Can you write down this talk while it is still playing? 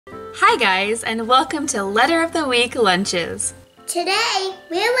Hi guys, and welcome to Letter of the Week Lunches. Today,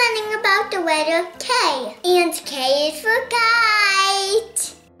 we're learning about the letter K, and K is for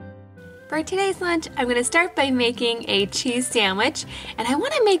kite. For today's lunch, I'm going to start by making a cheese sandwich, and I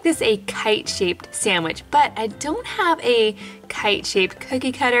want to make this a kite-shaped sandwich, but I don't have a kite-shaped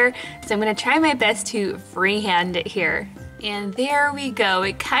cookie cutter, so I'm going to try my best to freehand it here. And there we go,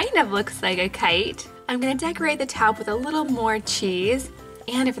 it kind of looks like a kite. I'm going to decorate the top with a little more cheese.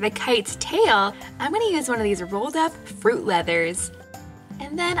 And for the kite's tail, I'm going to use one of these rolled up fruit leathers.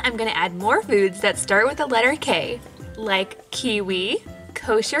 And then I'm going to add more foods that start with the letter K, like kiwi,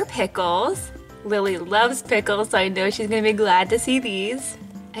 kosher pickles. Lily loves pickles, so I know she's going to be glad to see these.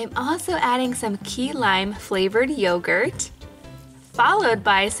 I'm also adding some key lime flavored yogurt, followed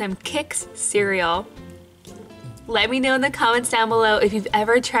by some Kix cereal. Let me know in the comments down below if you've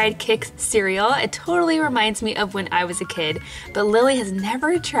ever tried Kix cereal. It totally reminds me of when I was a kid, but Lily has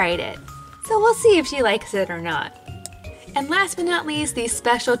never tried it. So we'll see if she likes it or not. And last but not least, the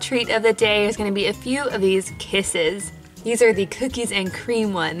special treat of the day is going to be a few of these kisses. These are the cookies and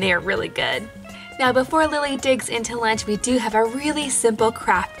cream one. They are really good. Now before Lily digs into lunch, we do have a really simple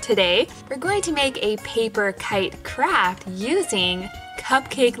craft today. We're going to make a paper kite craft using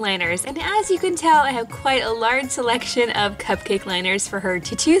cupcake liners, and as you can tell, I have quite a large selection of cupcake liners for her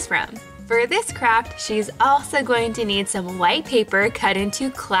to choose from. For this craft, she's also going to need some white paper cut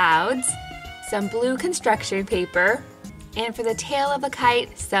into clouds, some blue construction paper, and for the tail of a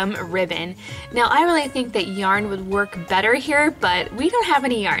kite, some ribbon. Now I really think that yarn would work better here, but we don't have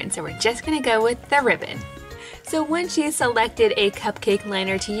any yarn, so we're just gonna go with the ribbon. So once you've selected a cupcake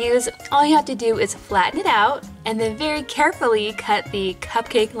liner to use, all you have to do is flatten it out and then very carefully cut the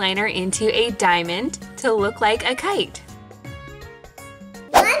cupcake liner into a diamond to look like a kite.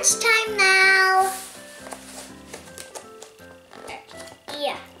 Lunchtime now.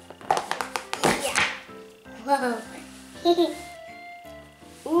 Yeah. Whoa.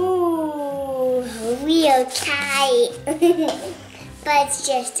 Ooh, real kite. But it's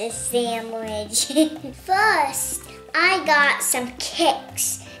just a sandwich. First, I got some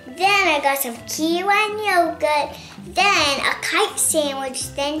Kix. Then I got some key lime yogurt. Then a kite sandwich.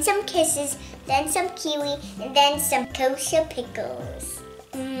 Then some kisses. Then some kiwi. And then some kosher pickles.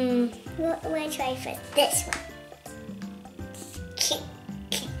 What will I try first? This one.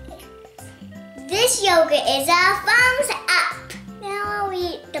 This yogurt is a thumbs up. Now I'll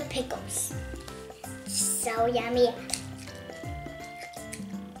eat the pickles. So yummy.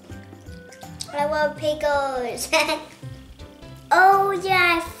 I love pickles. Oh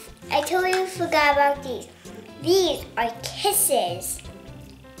yeah, I totally forgot about these. These are kisses.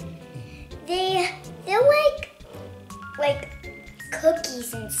 They're like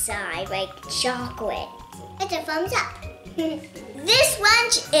cookies inside, like chocolate. It's a thumbs up. This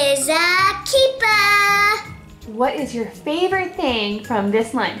lunch is a keeper. What is your favorite thing from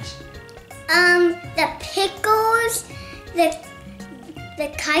this lunch? The pickles, the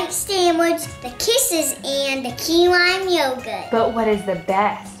kite sandwich, the kisses, and the key lime yogurt. But what is the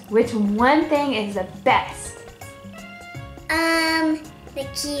best? Which one thing is the best? The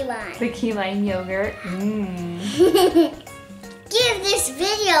key lime. The key lime yogurt. Give this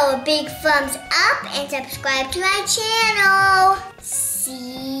video a big thumbs up and subscribe to my channel.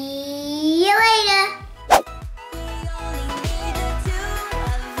 See you later.